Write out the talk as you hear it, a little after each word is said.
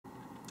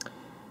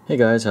Hey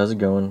guys, how's it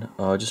going?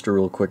 Just a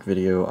real quick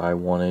video. I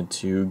wanted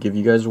to give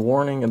you guys a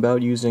warning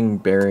about using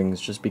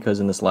bearings, just because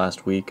in this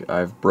last week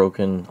I've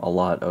broken a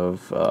lot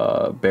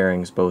of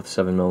bearings, both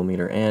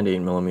 7mm and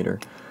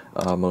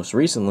 8mm. Most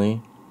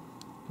recently,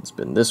 it's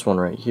been this one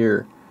right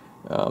here.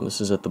 This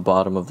is at the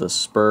bottom of the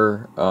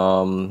spur,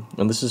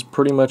 and this is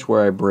pretty much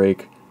where I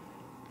break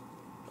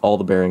all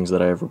the bearings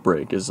that I ever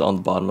break, is on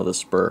the bottom of the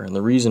spur. And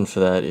the reason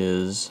for that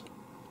is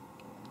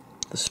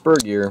the spur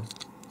gear.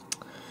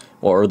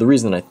 Or the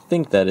reason I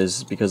think that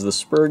is because the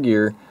spur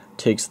gear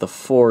takes the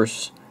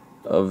force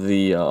of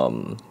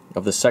the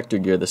sector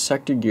gear. The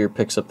sector gear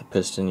picks up the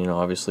piston,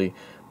 obviously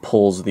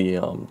pulls the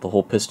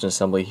whole piston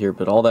assembly here,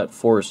 but all that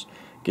force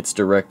gets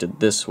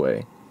directed this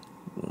way,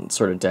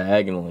 sort of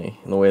diagonally,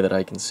 in the way that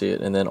I can see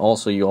it. And then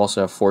you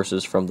also have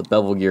forces from the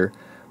bevel gear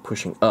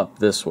pushing up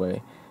this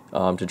way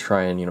to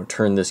try and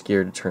turn this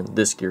gear to turn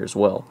this gear as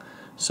well.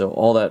 So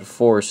all that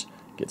force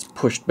gets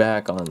pushed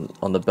back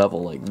on the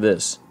bevel like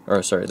this,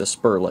 or sorry, the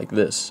spur like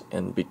this,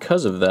 and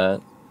because of that,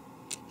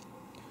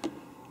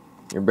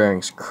 your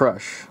bearings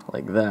crush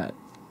like that.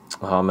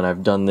 And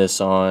I've done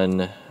this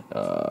on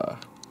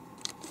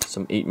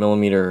some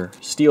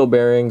 8mm steel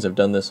bearings. I've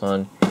done this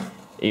on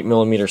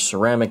 8mm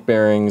ceramic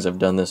bearings. I've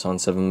done this on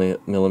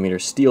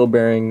 7mm steel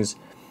bearings,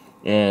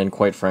 and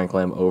quite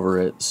frankly, I'm over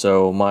it.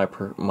 So my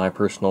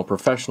personal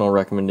professional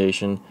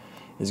recommendation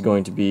is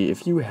going to be,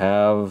 if you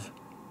have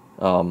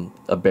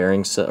a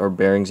bearing set or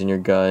bearings in your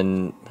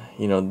gun,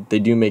 they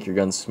do make your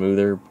gun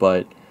smoother,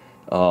 but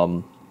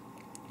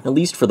at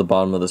least for the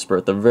bottom of the spur,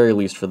 at the very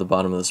least for the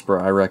bottom of the spur,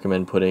 I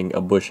recommend putting a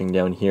bushing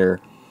down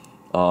here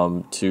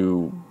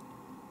to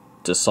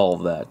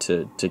solve that,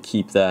 to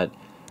keep that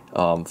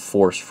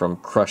force from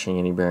crushing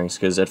any bearings.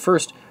 Because at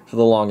first, for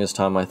the longest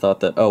time, I thought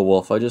that, oh well,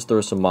 if I just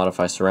throw some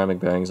modified ceramic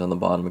bearings on the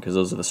bottom, because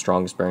those are the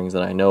strongest bearings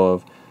that I know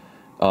of,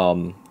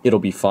 it'll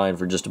be fine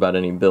for just about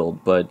any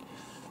build. But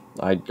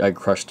I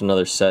crushed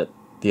another set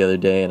the other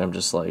day, and I'm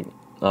just like,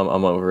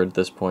 I'm over it at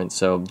this point.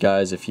 So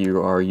guys, if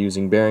you are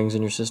using bearings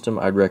in your system,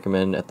 I'd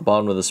recommend at the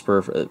bottom of the spur,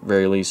 at the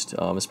very least,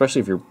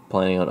 especially if you're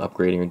planning on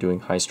upgrading or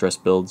doing high stress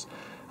builds,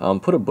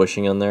 put a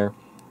bushing in there.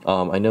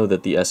 I know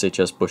that the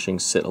SHS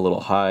bushings sit a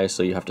little high,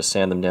 so you have to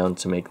sand them down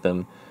to make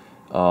them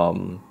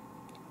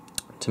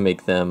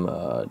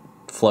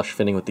flush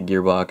fitting with the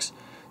gearbox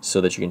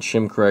so that you can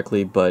shim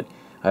correctly. But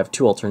I have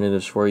two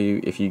alternatives for you.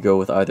 If you go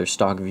with either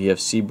stock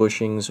VFC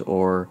bushings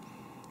or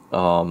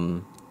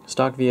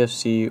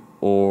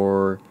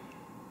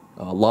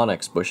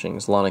Lonnex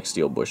bushings, Lonnex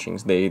steel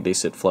bushings, they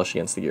sit flush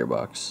against the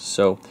gearbox.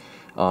 So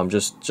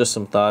just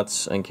some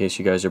thoughts in case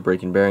you guys are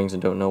breaking bearings and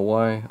don't know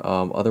why.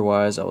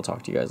 Otherwise, I will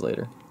talk to you guys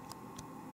later.